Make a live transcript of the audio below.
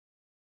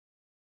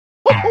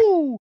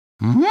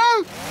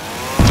Alright.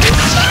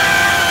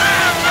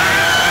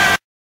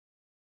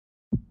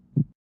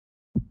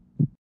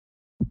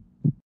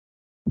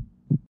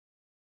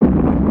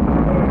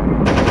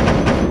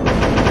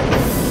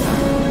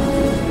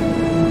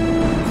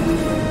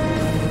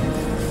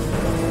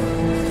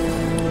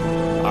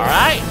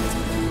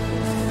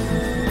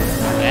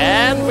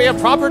 And we are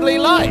properly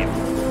live.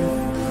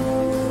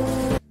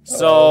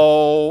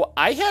 So,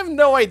 I have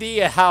no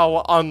idea how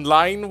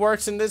online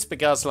works in this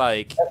because,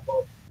 like,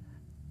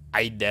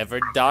 I never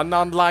done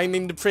online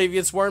in the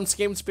previous Worms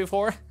games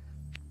before.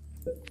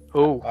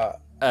 Oh.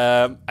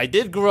 I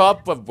did grow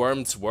up with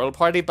Worms World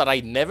Party, but I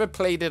never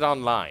played it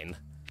online.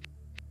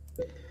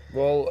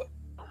 Well,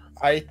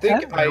 I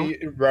think I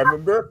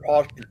remember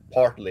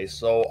partly,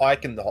 so I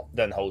can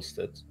then host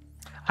it.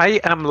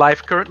 I am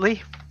live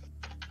currently.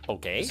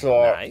 Okay,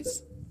 So,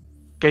 nice.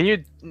 Can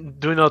you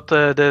do not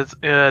this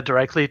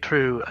directly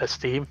through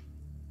Steam?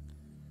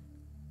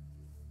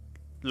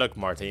 Look,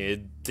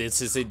 Martin, this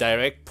is a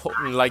direct,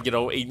 like, you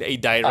know, a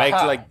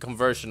direct, like,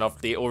 conversion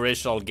of the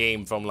original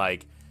game from,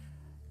 like,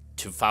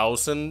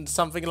 2000,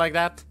 something like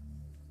that.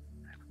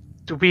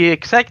 To be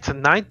exact,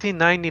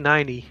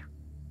 1990.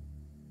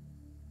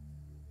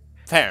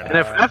 Fair And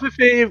if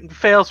everything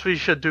fails, we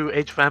should do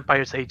Age of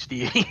Empires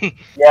HD.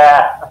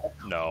 Yeah.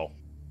 No.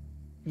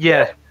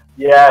 Yeah.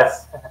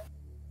 Yes.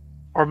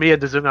 Or me and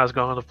Dezunga is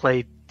going to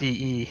play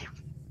DE,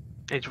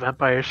 Age of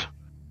Empires.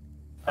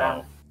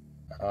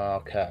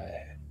 Okay.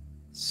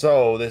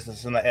 So this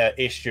is an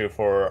issue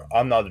for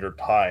another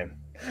time,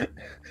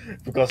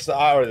 because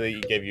I already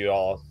gave you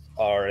all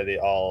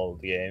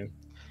the game.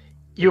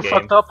 You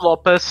fucked up,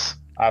 Lopez.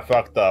 I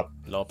fucked up.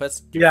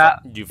 Lopez? Yeah.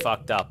 You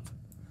fucked up.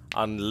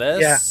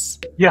 Unless...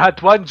 Yeah. You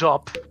had one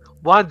job,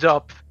 and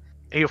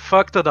you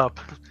fucked it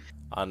up.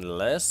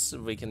 Unless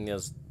we can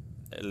just...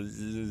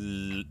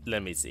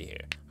 let me see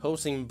here.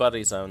 Hosting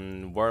buddies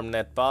on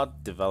WormNet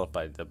bot, developed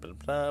by...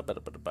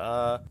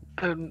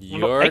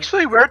 You're...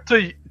 Actually, we're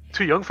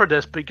too young for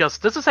this, because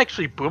this is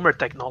actually boomer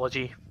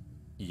technology.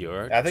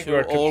 You're I think too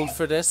we're too old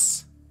for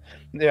this?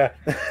 Yeah.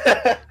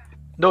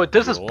 No,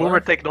 this is boomer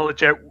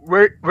technology.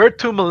 We're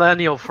too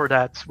millennial for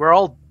that. We're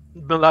all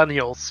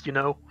millennials, you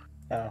know.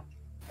 Oh.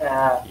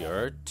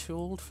 You're too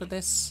old for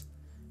this?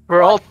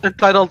 We're all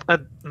entitled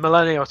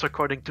millennials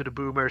according to the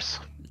boomers.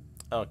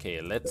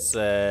 Okay, let's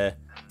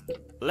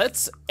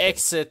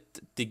exit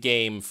the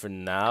game for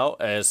now.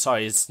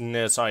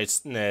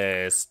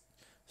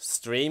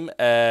 Stream.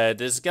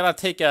 This is gonna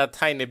take a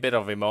tiny bit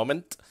of a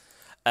moment.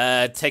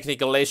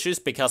 Technical issues,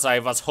 because I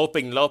was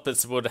hoping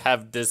Lopez would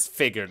have this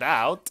figured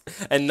out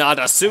and not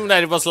assume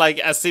that it was like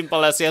as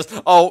simple as yes,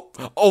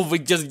 we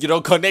just, you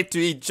know, connect to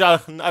each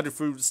other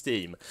through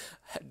Steam.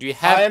 Do you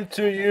have? I am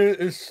too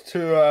used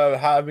to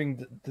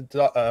having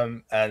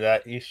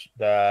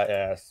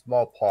the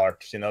small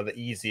parts, you know, the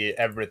easy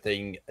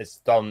everything is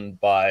done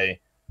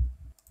by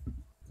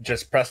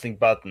just pressing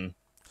button.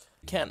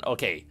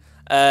 Okay.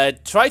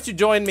 Try to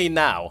join me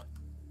now.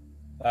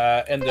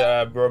 In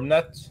the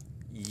WormNet.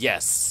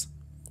 Yes.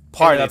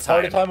 Party time.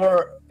 Party time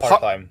or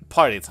part time?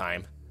 Party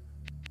time.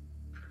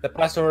 The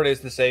password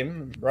is the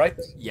same, right?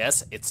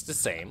 Yes, it's the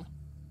same.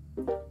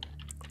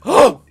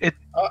 Oh! It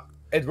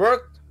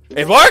worked.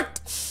 It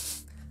worked!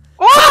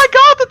 Oh my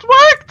god, it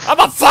worked!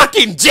 I'm a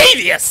fucking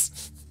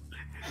genius!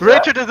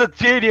 Richard is a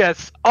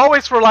genius.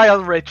 Always rely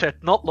on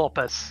Richard, not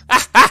Lopez.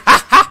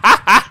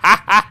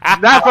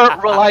 Never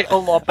rely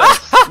on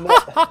Lopez.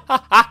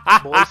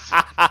 Boys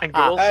and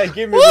girls. Hey,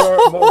 give me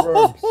more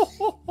worms.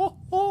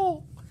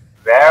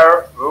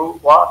 Where? Who?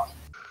 What?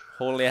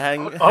 Holy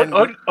hang.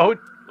 Oh,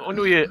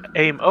 do you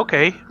aim?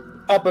 Okay.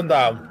 Up and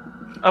down.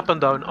 Up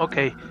and down,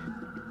 okay.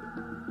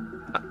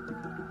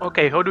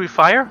 Okay, how do we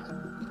fire?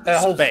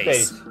 Hold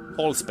space. space.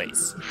 Hold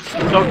space.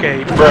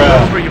 Okay,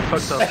 where you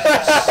fucked up.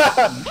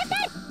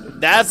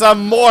 That's a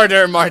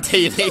mortar,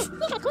 Martini.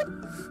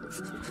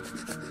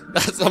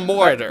 That's a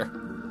mortar.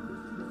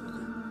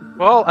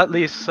 Well, at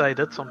least I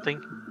did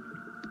something.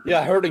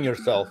 Yeah, hurting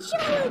yourself.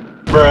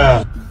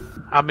 I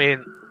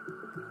mean,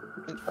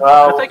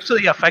 Well, that's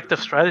actually an effective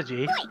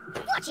strategy.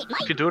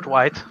 If you do it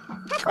right.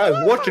 Hey,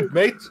 watch it,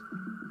 mate.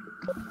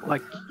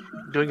 Like,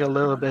 doing a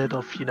little bit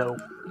of, you know...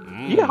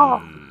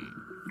 Yeah.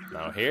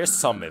 Now here's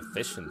some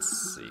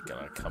efficiency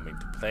gonna come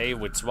into play,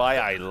 which is why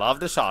I love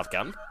the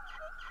shotgun.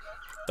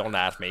 Don't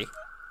ask me.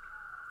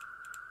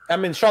 I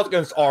mean,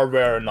 shotguns are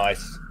very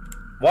nice.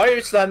 Why are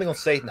you standing on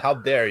Satan? How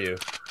dare you?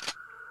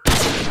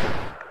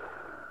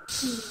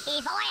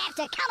 If I have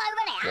to come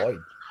over there. Why?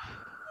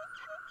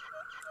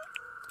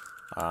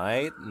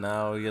 Alright,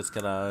 now we're just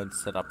gonna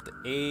set up the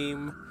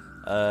aim.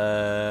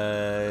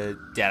 Yeah,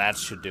 that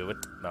should do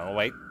it. No,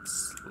 wait.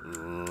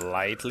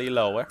 Slightly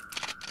lower.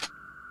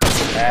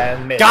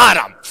 And miss. Got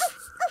him!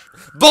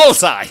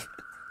 Bullseye!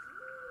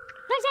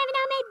 What's having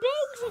on my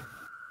base?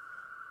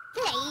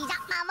 Please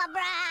up, Mama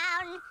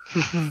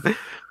Brown.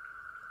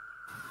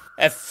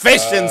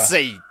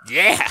 Efficiency!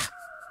 Yeah!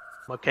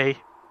 Okay.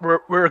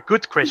 We're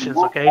good Christians,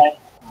 okay?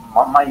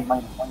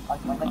 my.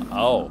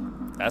 Oh,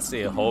 that's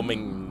the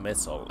homing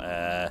missile.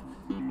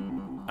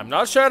 I'm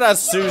not sure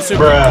that's super.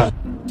 Bruh.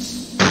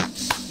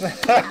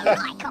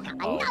 Alright, Cocker,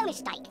 no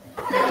mistake.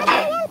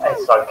 I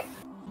suck.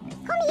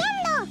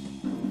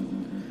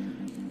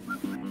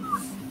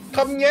 Comiendo!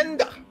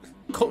 Comienda.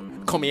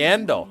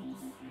 Comiendo.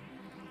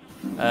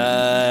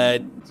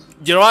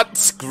 You know what?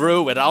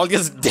 Screw it. I'll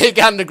just dig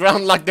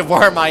underground like the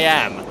worm I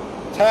am.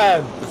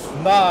 10,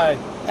 9,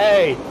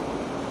 8.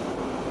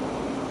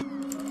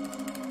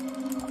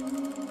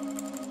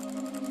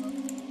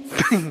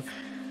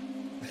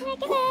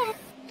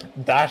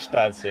 Dash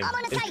dancing. I'm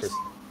on a case.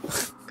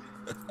 Interesting.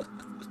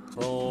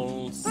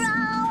 Rolls. Roll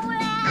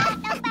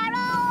out the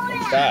barrel!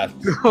 What's that?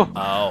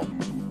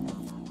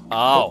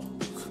 Oh.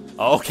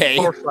 Oh. Okay.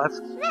 4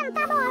 flasks.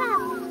 Vänta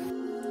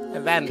bara!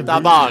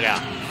 Vänta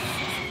bara.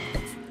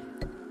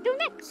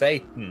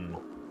 Satan.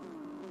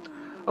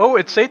 Oh,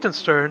 it's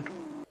Satan's turn.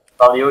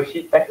 Well,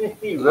 Yoshi,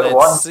 technically, we're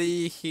one. Let's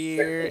see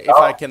here if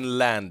I can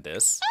land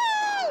this.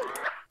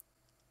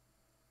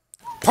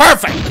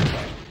 Perfect!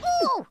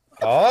 Ooh!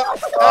 Oh.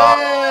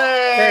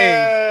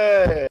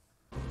 Hey!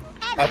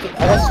 I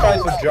was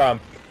trying to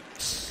jump.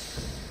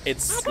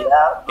 It's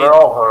Yeah, we're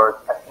all hurt.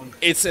 I think.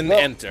 it's an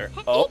enter.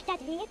 Oh,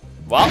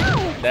 well,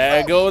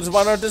 there goes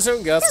one of the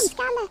Zungas.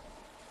 Second one,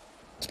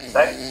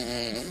 I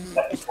think.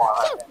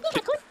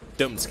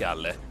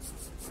 Dumskalle.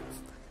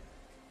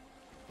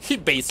 He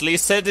basically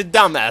said a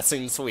dumbass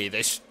in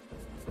Swedish.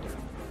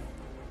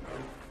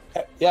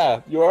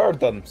 Yeah, you are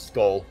dumb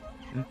skull.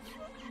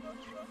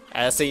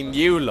 As in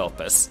you,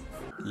 Lopez.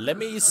 Let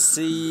me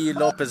see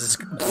Lopez's...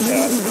 You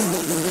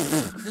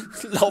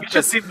just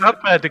Lopez, need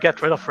not to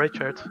get rid of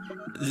Richard.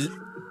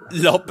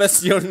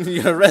 Lopez, your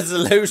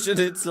resolution,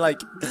 it's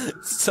like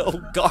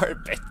so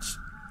garbage.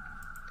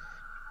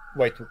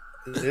 Wait,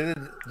 did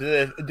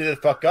it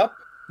fuck up?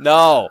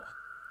 No,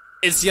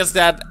 it's just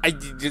that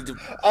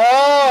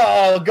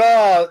Oh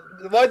god!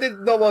 Why did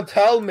no one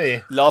tell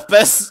me?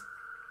 Lopez,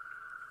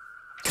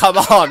 come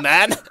on,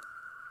 man.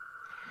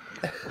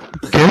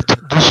 Get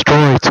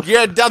destroyed.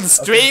 You're done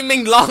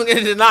streaming longer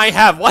than I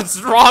have. What's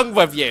wrong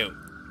with you?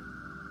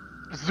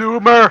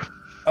 Zoomer.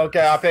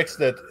 Okay, I fixed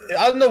it.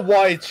 I don't know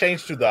why it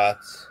changed to that.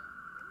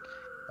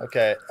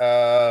 Okay,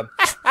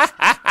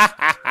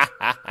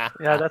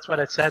 Yeah, that's what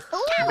I said.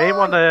 You may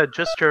want to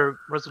adjust your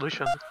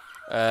resolution.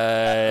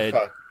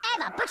 fuck.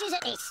 Emma butchers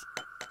at this!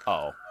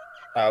 Oh.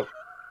 Ow.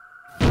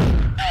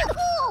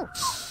 Ooh!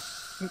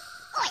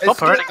 Stop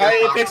hurting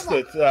I fixed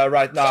it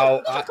right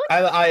now.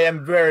 I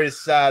am very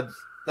sad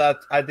that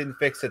I didn't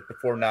fix it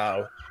before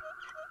now.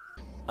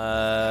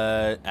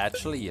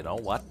 Actually, you know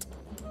what?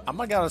 I'm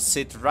gonna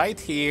sit right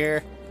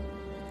here.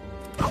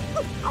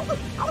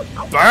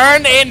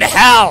 Burn in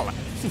hell!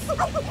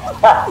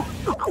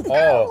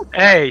 Oh,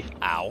 Hey,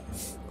 Ow.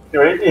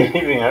 You're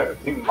leaving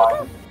everything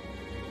mine.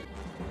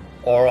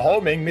 or a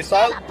homing missile.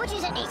 Emma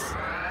butchers at this!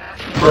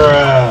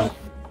 Bruh.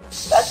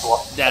 That's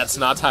what. That's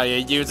not how you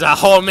use a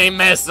homing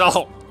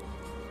missile!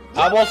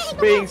 I was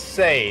being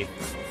safe.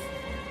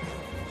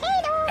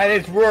 And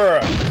it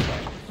worked.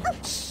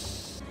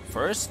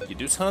 First, you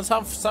do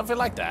something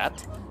like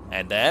that,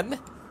 and then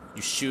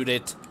you shoot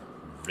it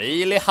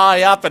really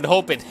high up and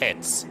hope it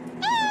hits.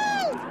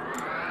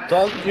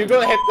 Don't, you're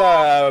gonna hit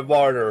the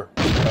water.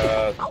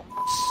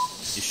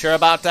 You sure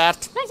about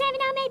that? Waar zijn we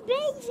nou mee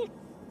bezig?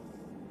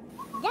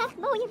 Dag,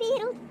 mooie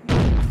wereld.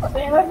 What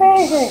is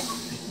amazing?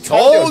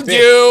 Told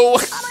you!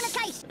 I'm on a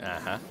case!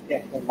 Uh-huh.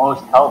 Get the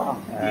most health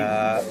on the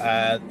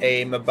And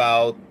aim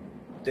about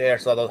there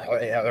so I don't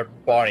hurt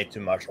Barney too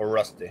much or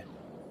Rusty.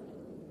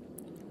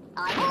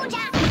 I warned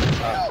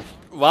ya!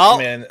 Well,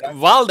 I mean,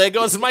 well, there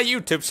goes my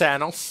YouTube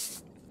channel.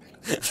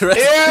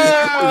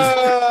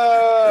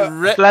 Yeah!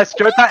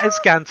 Fleskhjerta is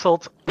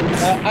cancelled.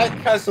 I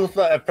cancelled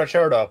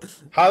Fleskhjerta.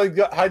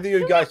 How do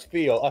you guys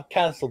feel? I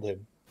cancelled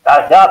him.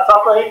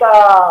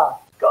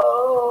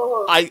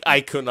 Go!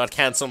 I could not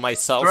cancel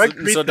myself, Direct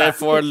so feedback.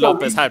 therefore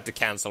Lopez had to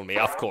cancel me,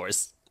 of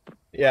course.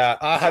 Yeah,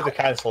 I had to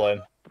cancel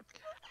him.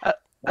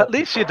 At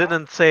least you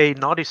didn't say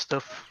naughty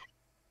stuff.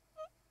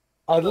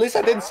 At least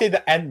I didn't say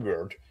the N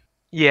word.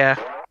 Yeah.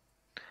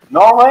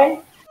 Norway?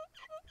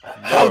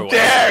 How Norway.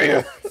 dare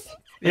you!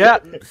 Yeah,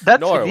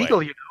 that's Norway.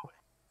 illegal, you know.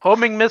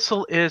 Homing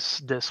missile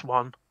is this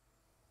one.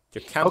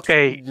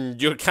 Okay.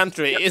 Your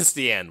country is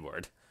the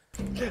N-word.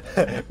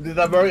 Did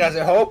that work as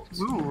I hoped?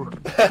 Ooh.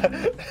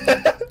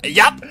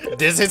 Yup,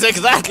 this is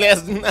exactly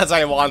as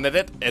I wanted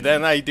it. And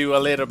then I do a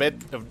little bit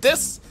of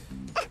this.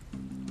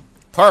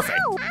 Perfect.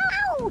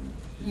 Ow!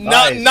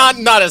 Nice.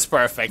 Not as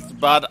perfect,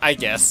 but I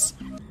guess.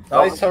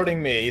 Now he's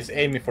hurting me. He's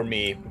aiming for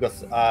me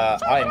because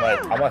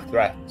I'm a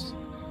threat.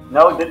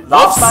 No, the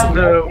last Whoops. time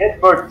No. you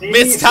hit Bertini.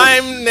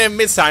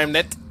 Mistimed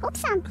it.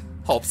 Hoopsan!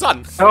 Hope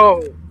son.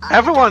 Oh,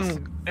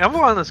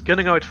 everyone is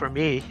gunning out for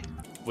me.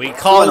 We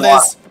call Doing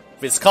this.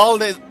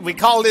 We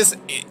call this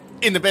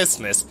in the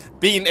business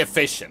being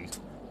efficient.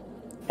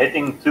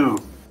 Hitting 2.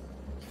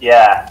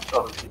 Yeah,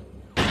 obviously.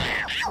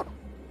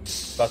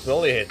 But we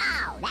only hit.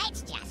 Oh,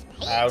 that's just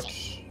peach.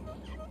 Ouch.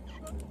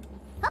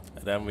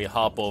 And then we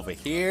hop over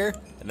here,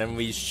 and then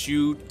we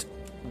shoot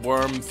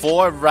worm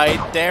 4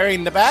 right there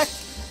in the back,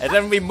 and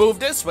then we move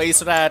this way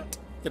so that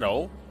you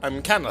know,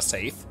 I'm kinda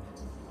safe.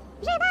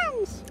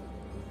 Shenanigans.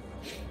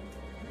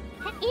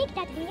 Ik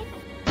dat weer.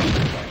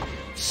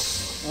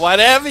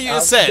 Whatever you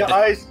said.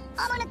 Guys,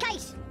 I'm on a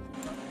case.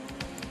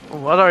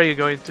 What are you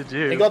going to he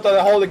do? got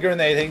a holy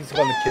grenade. He's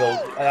gonna kill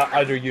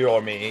either you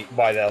or me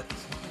by that.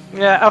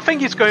 Yeah, I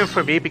think he's going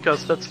for me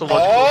because that's the Oh!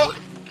 logical.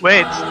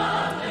 Wait,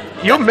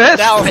 you missed.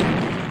 Now,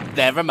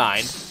 never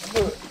mind.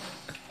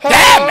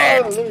 Damn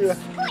it! Hallelujah.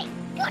 Oi,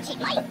 watch it,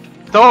 mate.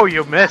 Oh,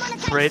 you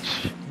missed,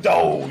 Rich.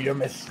 Oh, you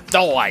missed.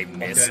 Oh, I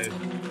missed. Okay.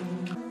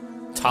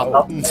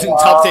 Top,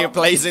 top tier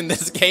plays in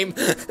this game.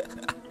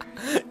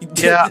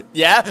 Yeah.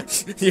 Yeah,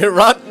 you're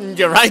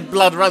right,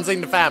 blood runs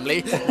in the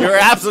family. You're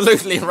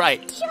absolutely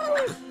right.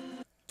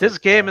 This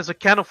game is a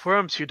can of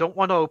worms you don't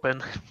want to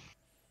open.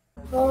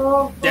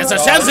 There's a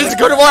chance it's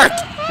gonna work!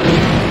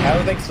 I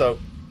don't think so.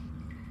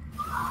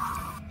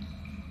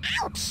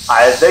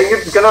 I think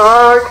it's gonna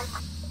work.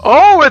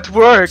 Oh, it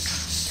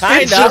works.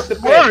 Kinda. It just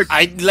Worked.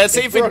 worked. Let's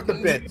see if worked a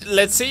bit.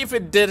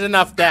 it did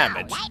enough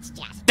damage. That's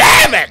just.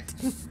 Damn it!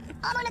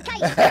 I'm on a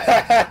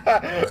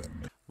case.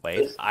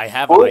 Wait, I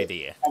have an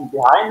idea. And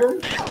behind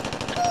him.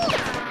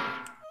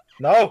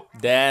 No.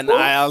 Then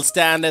I'll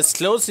stand as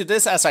close to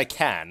this as I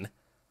can.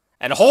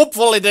 And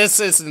hopefully this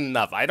isn't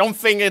enough. I don't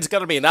think it's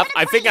gonna be enough.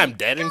 I think I'm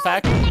dead, in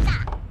fact.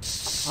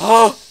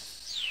 Oh!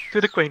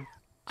 To the queen.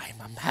 I'm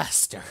a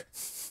master.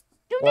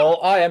 Well,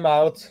 I am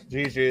out.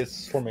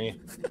 GG's for me.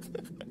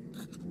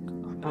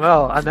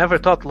 Well, I never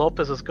thought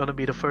Lopez is gonna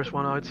be the first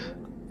one out.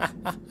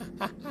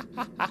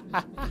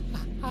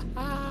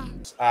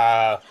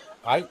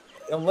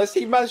 Unless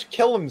he managed to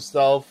kill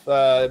himself,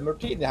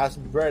 Martini has a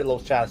very low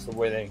chance of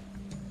winning.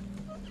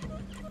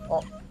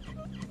 Oh,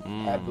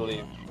 I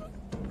believe.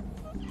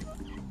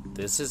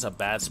 This is a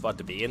bad spot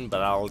to be in,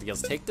 but I'll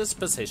just take this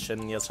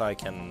position just so I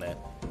can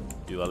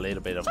do a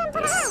little bit of this.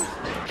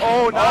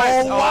 Oh,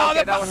 nice! Oh, wow,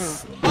 okay, that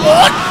was...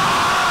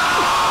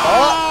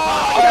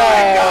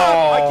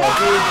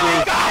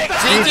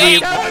 GG!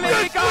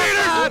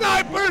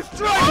 Sniper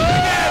strike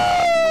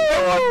again!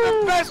 It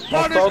was the best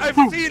punish I've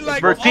seen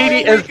like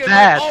Martini all is weekend,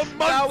 dead. all month.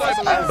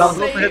 That's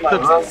not hit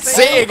the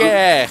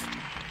Siege!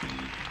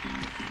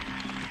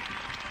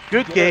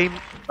 good game,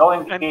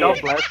 Going and to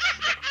God bless.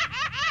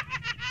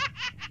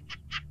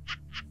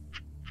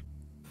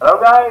 Hello,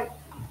 guys.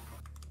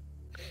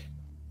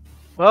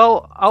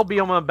 Well, I'll be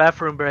on my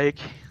bathroom break.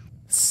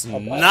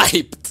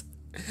 Sniped!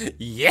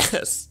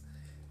 Yes!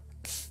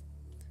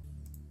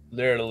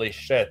 Literally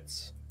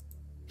shit.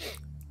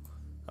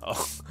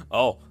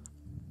 Oh.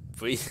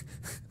 We...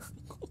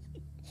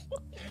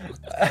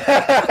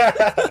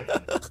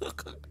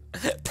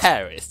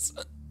 Paris.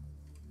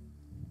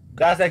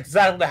 That's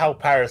exactly how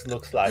Paris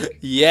looks like.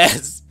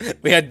 Yes!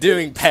 We are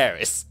doing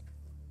Paris.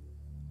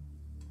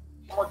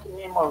 What do you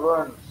need more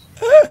worms?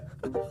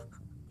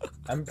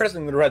 I'm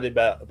pressing the ready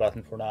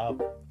button for now.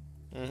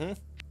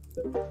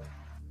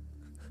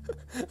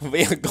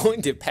 We are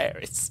going to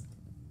Paris.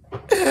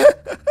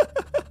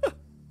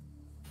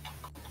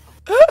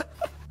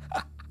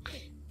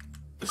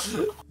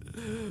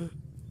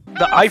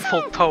 The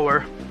Eiffel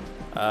Tower.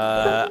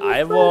 I'm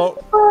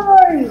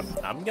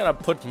gonna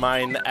put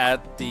mine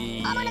at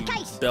the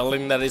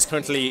building that is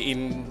currently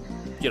in,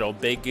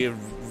 big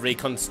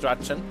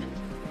reconstruction.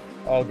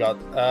 Oh god.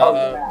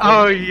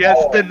 Oh yes,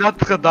 the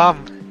Notre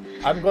Dame.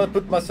 I'm gonna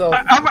put myself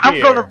I'm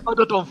here. gonna put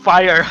it on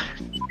fire.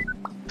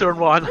 Turn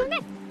one.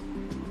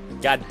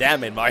 God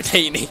damn it,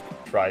 Martini.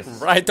 Fries.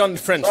 Right on the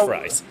French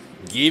fries.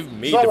 Give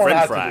me the Someone French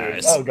had to do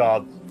it. fries. Oh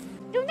god.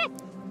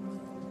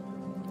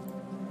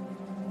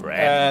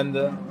 Bread.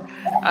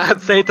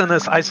 And Satan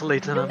is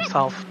isolating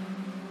himself.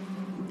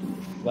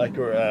 like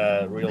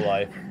real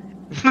life.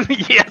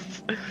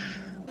 Yes.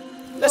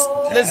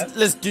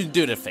 Let's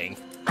do the thing.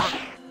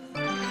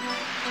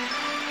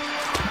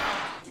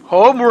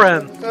 Home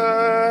run.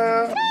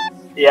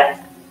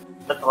 Yeah,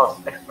 that was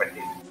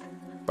expected.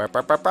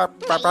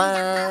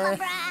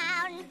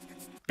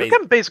 You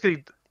can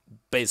basically.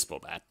 Baseball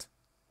bat.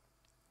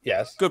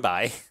 Yes.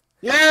 Goodbye.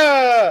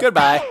 Yeah.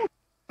 Goodbye.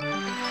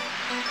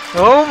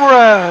 Home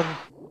run.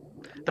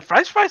 The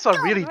French fries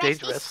are really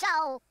dangerous.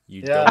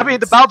 You Yeah. don't. I mean,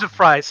 the Belgian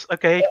fries.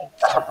 Okay. You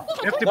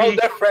have to No, be.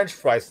 they're French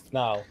fries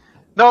now.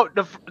 No,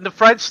 the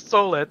French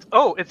stole it.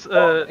 Oh, it's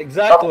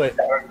Exactly.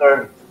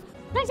 Return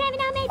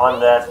on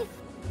that.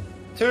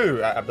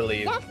 2, I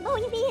believe.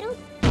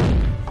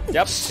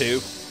 Yep,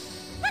 2.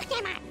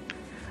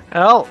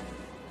 Hell.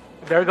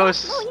 There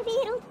goes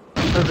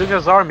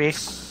Zunga's army.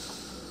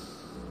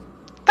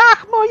 Dag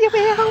mooie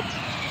wereld.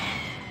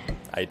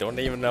 I don't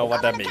even know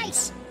what that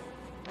means.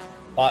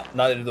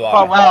 Neither do I.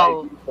 Oh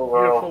wow, Beautiful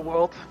world. beautiful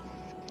world.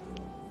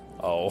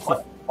 Oh.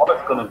 What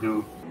it's gonna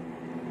do?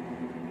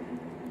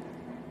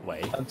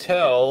 Wait.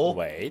 Until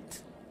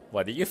Wait.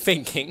 What are you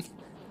thinking?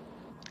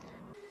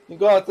 you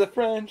got the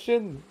French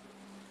in.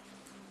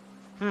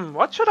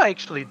 What should I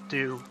actually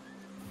do?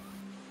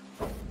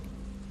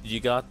 You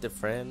got the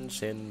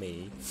French in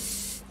me.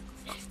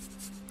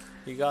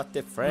 You got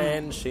the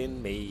French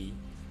in me.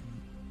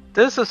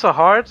 This is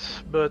hard,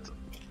 but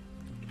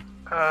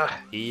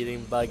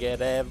Eating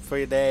baguette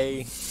every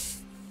day.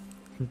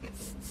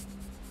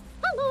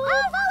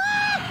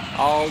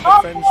 All the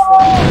French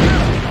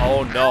fries.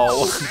 Oh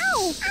no.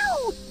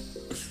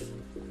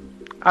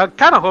 I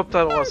kind of hope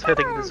that was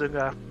hitting the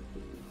Zunga.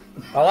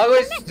 Alago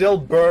is still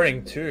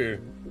burning too.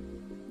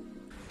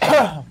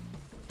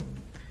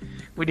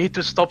 We need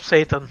to stop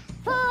Satan.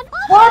 Oh,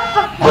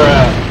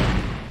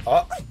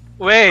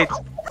 Wait.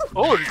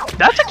 Oh,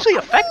 that's actually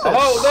effective.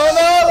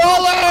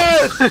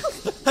 oh no,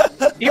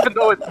 Even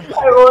though it.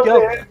 I wrote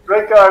it,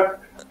 record.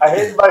 I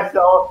hit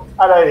myself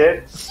and I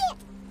hit.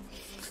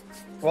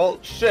 Well,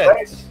 shit.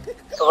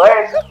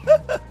 Wait.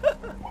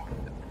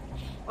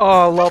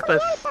 Oh,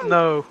 Lopez.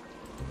 No.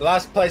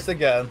 Last place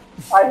again.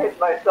 I hit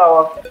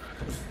myself.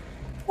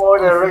 For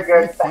the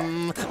record.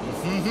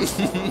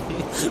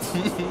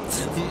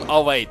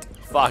 Oh wait,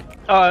 fuck.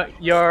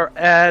 You're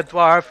a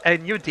dwarf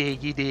and you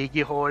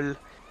diggy hole.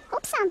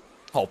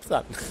 Hope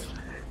that.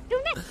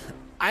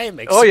 I am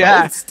exposed. Oh,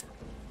 yeah.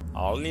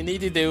 All you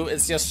need to do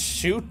is just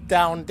shoot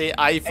down the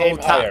Eiffel Aim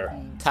higher.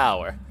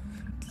 Tower.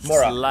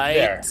 More up. Slide,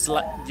 There.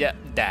 yeah,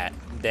 that.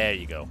 There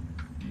you go.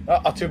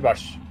 Oh, too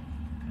much.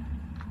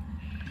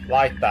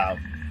 Light down.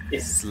 You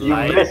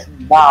Slide. missed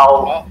now.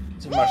 Oh,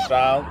 too much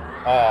down.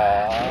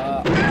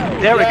 Oh.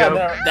 There we go.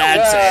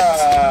 That's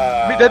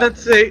it. We didn't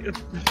save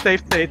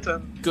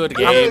Satan. Good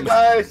Game, game.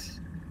 guys.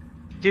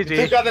 Take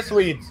GG. out the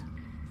Swedes.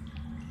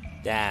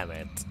 Damn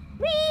it.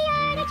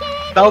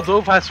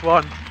 Daldov has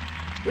won.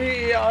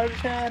 We are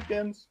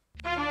champions.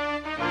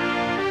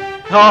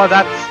 Oh,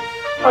 that's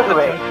By the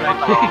way,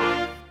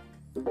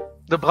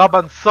 the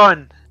Brabant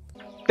son.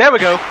 There we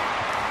go.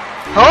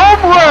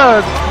 Home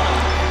run!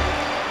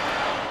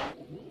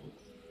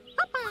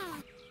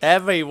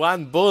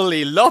 Everyone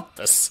bully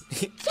Lopez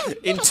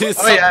into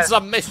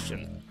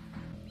submission.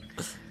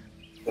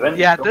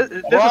 Yeah, this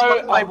is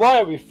not my why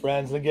are we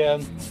friends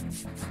again?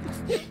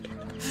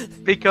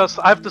 because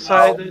I've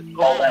decided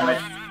all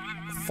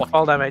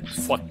damage.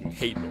 Fucking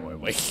hate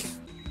Norway.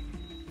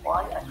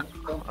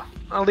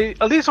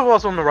 At least I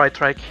was on the right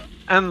track,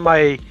 and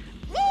my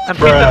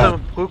Peter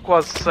Brook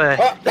was.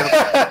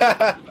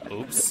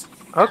 Oops.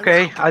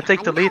 Okay, I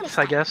take the lead,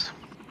 I guess.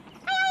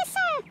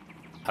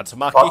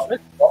 Hatsumaki.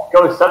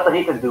 go something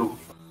he can do.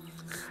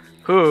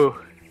 Who?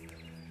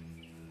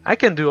 I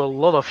can do a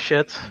lot of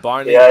shit,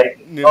 Barney. Yeah.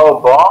 Oh,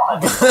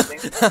 bomb.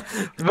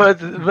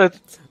 but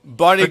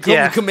Barney but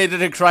yeah.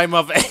 committed a crime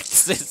of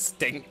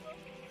existing.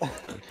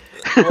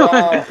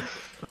 Wow.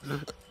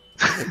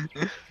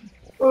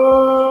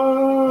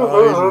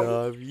 I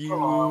love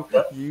you,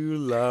 you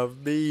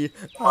love me.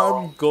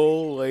 I'm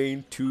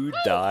going to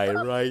die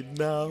right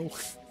now.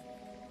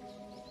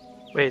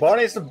 wait.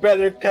 Bonnie's a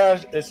better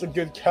cash. It's a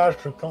good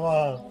character. Come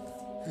on.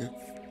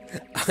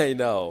 I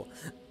know,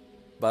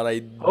 but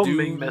I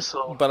Homing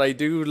missile. But I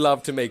do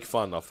love to make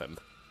fun of him.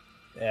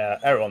 Yeah,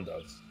 everyone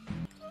does.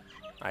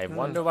 I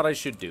wonder what I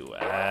should do.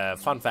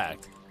 Fun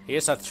fact: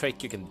 here's a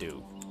trick you can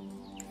do.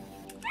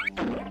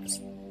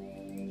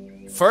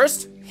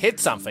 First, hit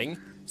something,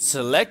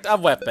 select a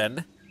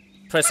weapon,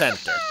 press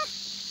enter.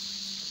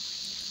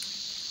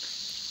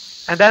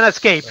 And then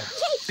escape.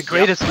 The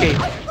great escape.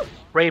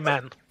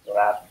 Rayman.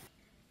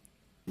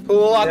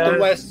 Pull out the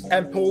west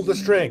and pull the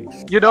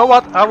strings. You know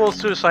what? I will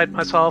suicide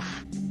myself.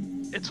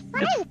 It's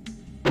wait!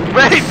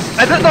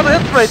 I did not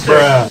hit right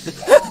there!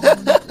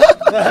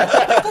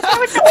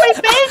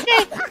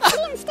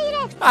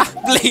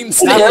 Bleem You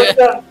Steer. hit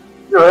them.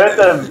 You hit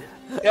them.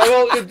 Yeah,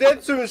 well, you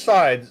did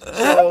suicide,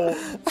 so...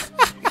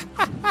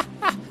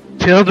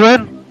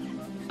 Children,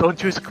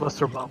 don't use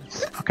cluster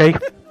bombs, okay?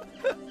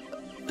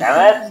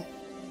 Damn it.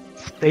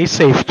 Stay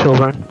safe,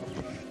 children.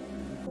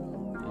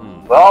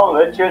 Well,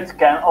 Richards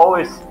can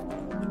always.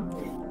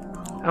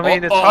 I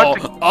mean, it's hard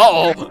to.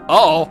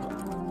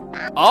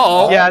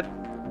 Yeah.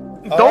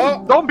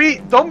 Don't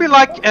be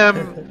like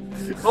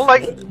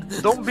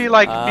don't be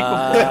like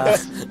Pico.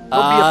 Don't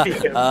be a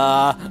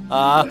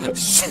Pico.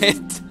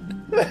 Shit.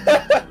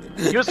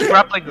 Use a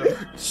grappling hook.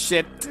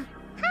 Shit.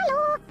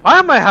 Why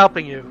am I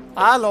helping you?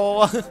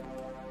 Hello.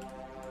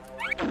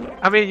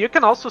 I mean, you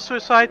can also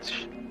suicide.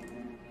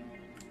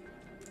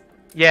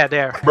 Yeah,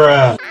 there.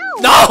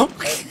 No.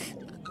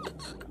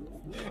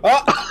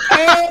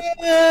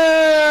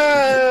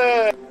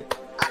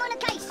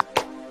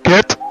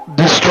 Get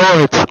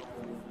destroyed.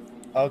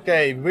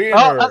 Okay, winner.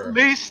 Oh, at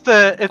least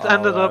it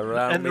ended All up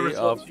around in the me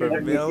result. are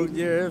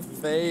familiar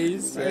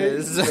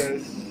faces.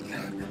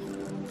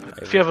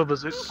 If you have a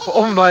bazooka.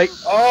 Oh my.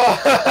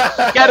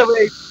 Oh! Get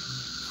away.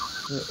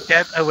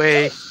 Get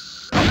away.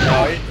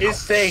 No,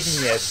 he's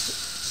taking it.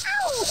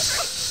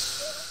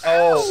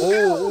 Oh,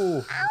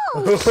 ooh,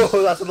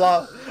 ooh. That's a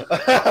lot.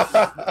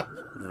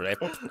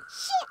 Rip.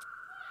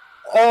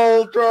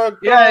 Ultra.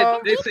 Yeah,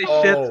 they say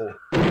shit. Oh.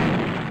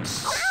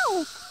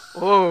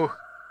 Oh.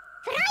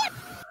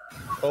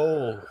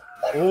 Oh.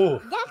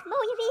 Oh.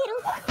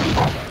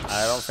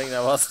 I don't think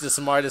that was the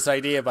smartest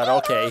idea, but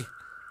okay.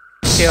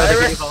 I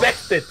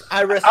respect it.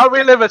 I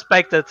really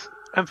respect it.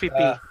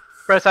 MVP.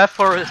 Press F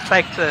for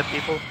respect,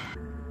 people.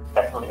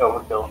 Definitely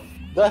overkill.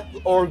 Death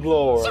or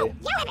glory?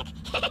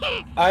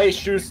 I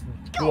choose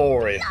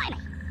glory.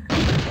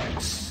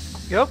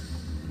 Yep.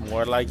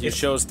 More like you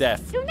chose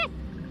death.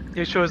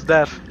 You chose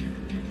death.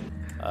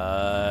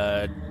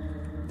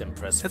 Then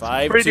press That's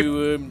 5 pretty-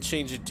 to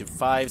change it to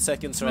 5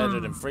 seconds rather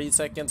than 3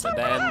 seconds, and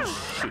then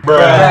shoot.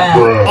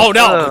 Oh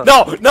no!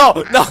 No!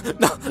 No! No!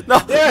 No! No!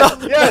 Yes,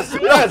 no! yes,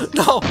 yes.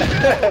 No!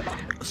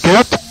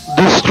 Get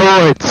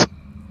destroyed.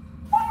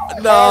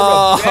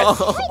 No!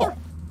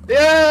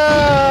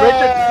 Yeah!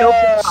 Richard killed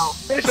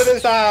himself. Mission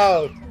is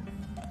out!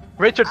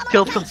 Richard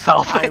killed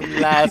himself. I'm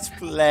last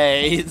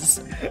place.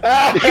 And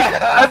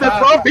it's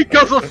all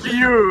because of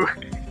you.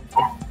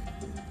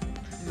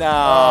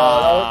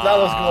 No! that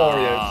was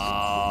glorious.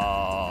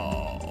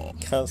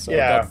 Because I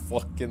Yeah. got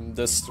fucking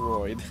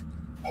destroyed.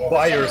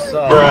 By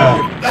yourself.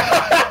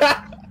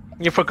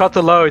 You forgot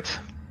to load.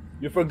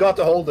 You forgot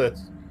to hold it.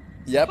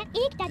 Yep.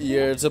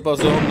 You're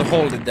supposed to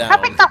hold it down.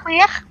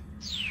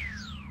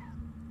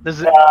 This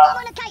is,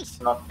 On a case.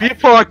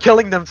 people are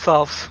killing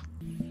themselves.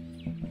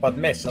 But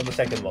miss on the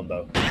second one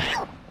though.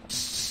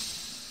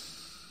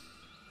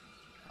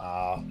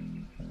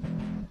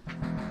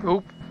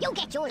 Oop, You'll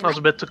get yours. that was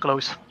a bit too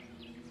close.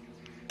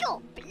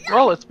 Go.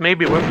 Well, it's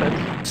maybe worth it.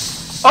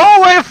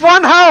 Oh, we have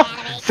 1 health!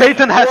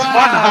 Satan has 1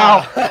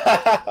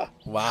 health!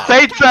 Wow.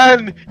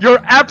 Satan, you're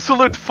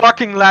absolute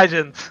fucking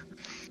legend.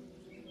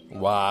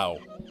 Wow.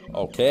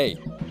 Okay.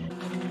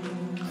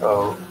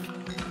 So,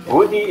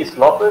 Woody is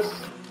Lopez.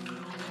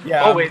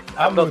 Yeah, Oh, wait,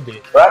 I'm I'm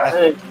Moody.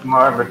 Brad is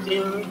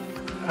Marbertini.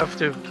 Have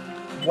to.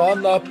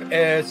 One up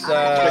is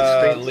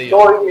Leo.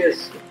 Story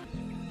is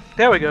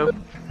There we go.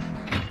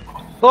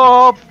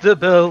 Bob the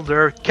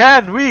Builder,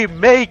 can we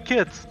make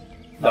it?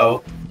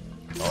 No.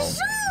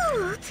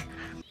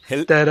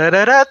 Hel- Da da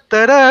da da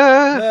da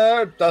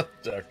da. Da da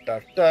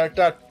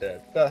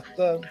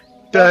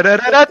da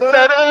da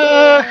da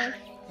da.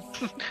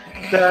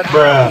 Da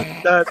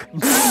da.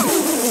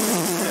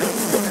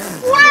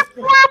 Wap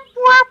wap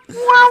wap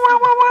wow wow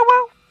wow wow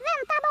wow.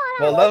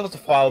 Well, that was a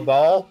foul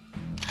ball.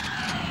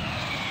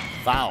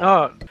 Wow.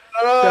 Oh.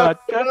 Da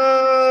da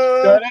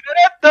da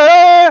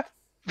da da.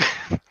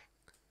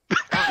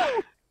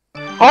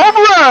 Home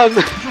run!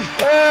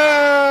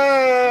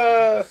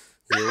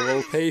 You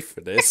will pay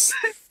for this,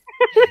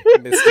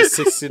 Mr.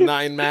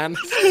 69 man.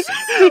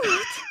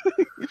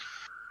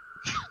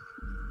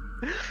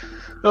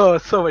 Oh,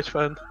 so much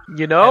fun.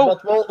 You And know?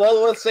 what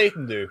will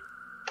Satan do?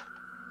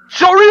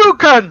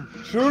 Shoryuken!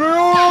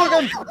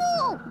 Shoryuken!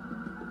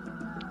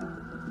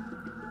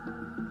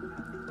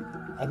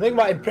 I think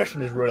my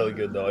impression is really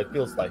good though. It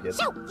feels like it.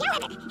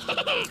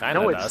 Kinda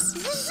No,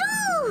 does.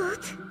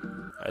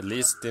 At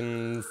least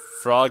in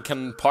Frog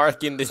can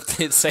park in the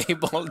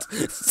disabled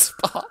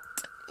spot.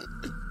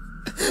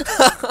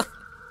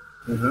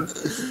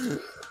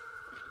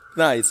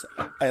 Nice.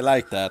 I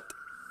like that.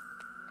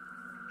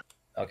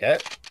 Okay.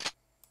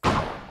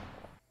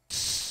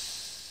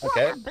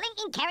 Okay.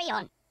 Blinking carry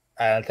on.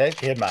 And take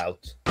him out.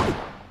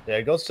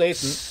 There goes Satan.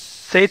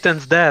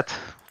 Satan's dead.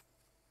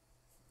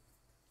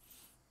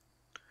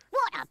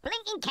 What a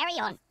blinking carry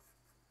on.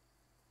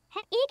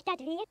 Heb ik dat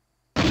weer?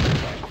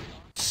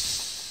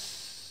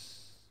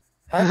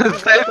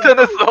 Satan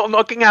is still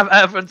knocking at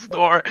Evan's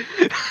door.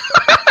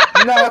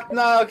 Knock,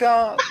 knock,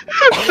 knock.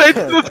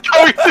 Satan is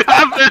going to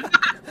heaven!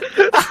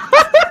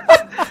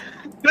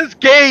 This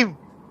game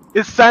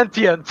is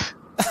sentient.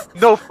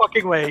 No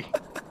fucking way.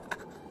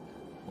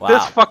 Wow.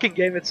 This fucking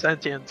game is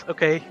sentient,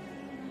 okay?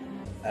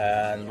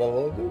 And what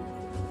will it do?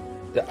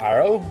 The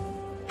arrow?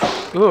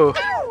 Ooh.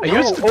 I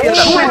used to be an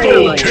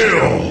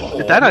adventurer.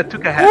 But then I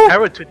took a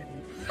arrow to the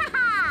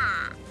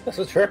That's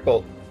a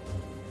triple.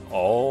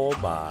 Oh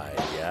my,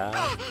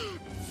 yeah.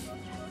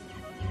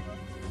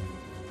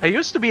 I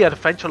used to be an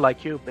adventurer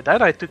like you, but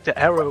then I took the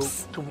arrow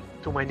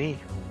to my knee.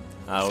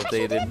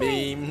 Outdated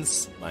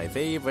memes, my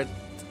favorite.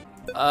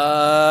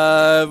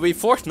 We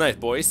Fortnite,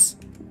 boys.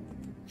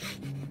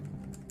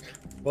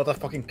 What a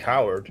fucking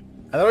coward.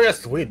 I know you're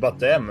sweet, but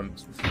damn.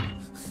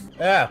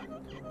 Yeah.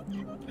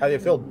 How do you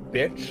feel,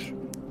 bitch?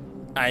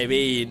 I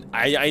mean,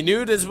 I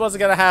knew this was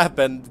gonna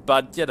happen,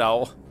 but you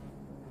know.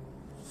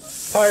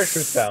 Fire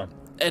shoot down.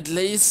 At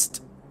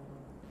least.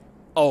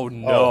 Oh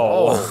no.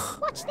 Oh.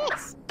 Watch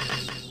this.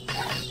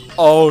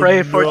 Oh,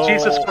 Pray for no.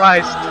 Jesus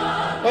Christ.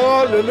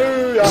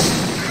 Hallelujah!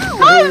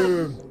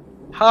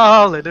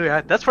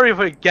 Hallelujah. That's what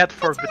you get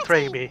for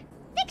betraying me.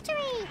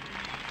 Victory.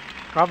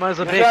 Karma is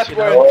a Chat bitch, you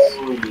know?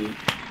 wins.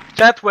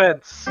 Chat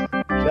wins.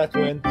 Chat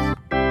wins.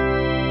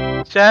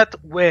 Chat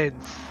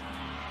wins.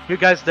 You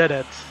guys did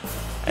it.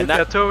 And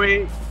that-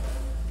 Tori,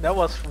 that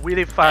was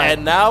really fun.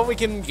 And now we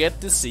can get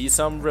to see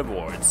some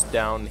rewards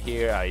down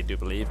here, I do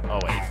believe. Oh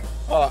wait.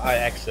 Oh, I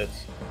exit.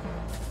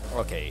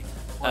 Okay.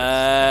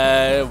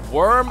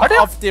 Worm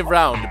of the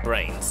round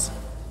brains.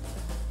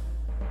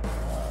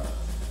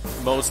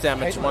 Most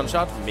damage one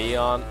shot, me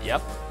on,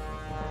 yep.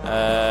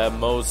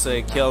 Most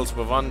kills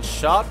with one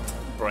shot,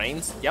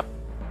 brains, yep.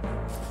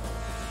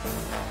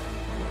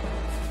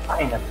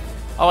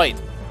 Oh wait,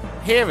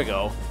 here we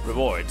go,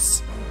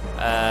 rewards.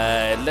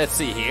 Let's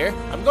see here.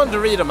 I'm going to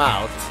read them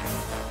out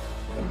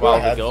while we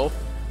ahead. go.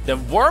 The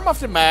worm of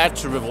the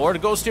match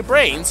reward goes to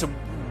brains.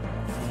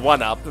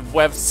 1 up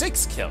with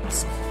 6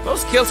 kills.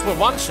 Most kills with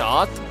 1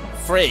 shot,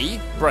 3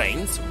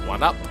 brains,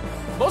 1 up.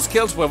 Most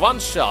kills with 1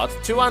 shot,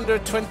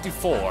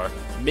 224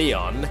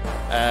 Meon,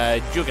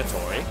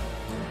 Jugatory.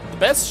 The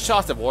best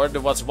shot award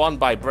was won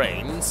by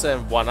brains,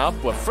 1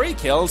 up with 3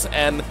 kills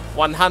and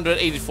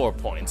 184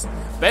 points.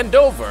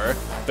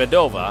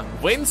 Bendova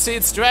wins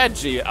its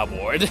strategy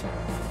award.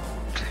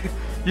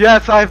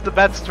 Yes, I have the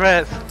bad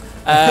stress.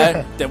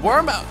 The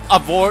Worm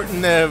award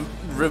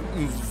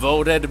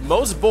voted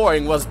most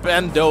boring was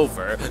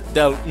Bendova.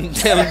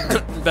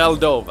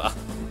 Beldova.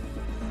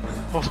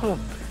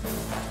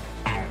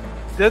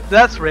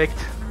 That's rigged.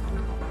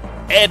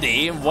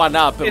 Eddie 1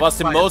 up. It It's was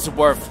the fine. most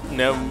was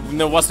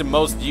the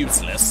most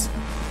useless.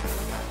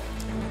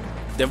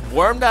 The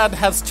worm that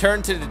has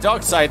turned to the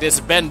dark side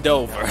is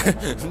Bendover.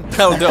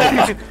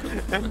 Beldova.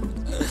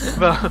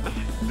 Well,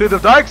 to the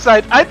dark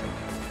side, I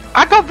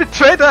got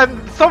betrayed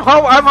and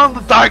somehow I'm on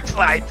the dark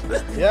side.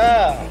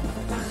 Yeah.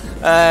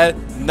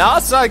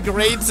 NASA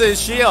grades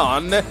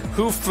Xion,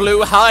 who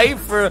flew high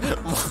for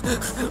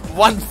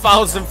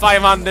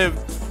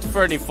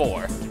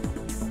 1,534.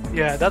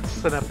 Yeah,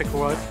 that's an epic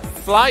word.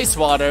 Fly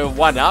Swatter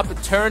 1 up,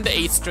 turned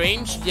a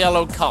strange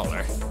yellow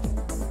color.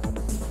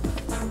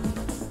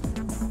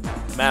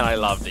 Man, I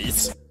love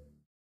these.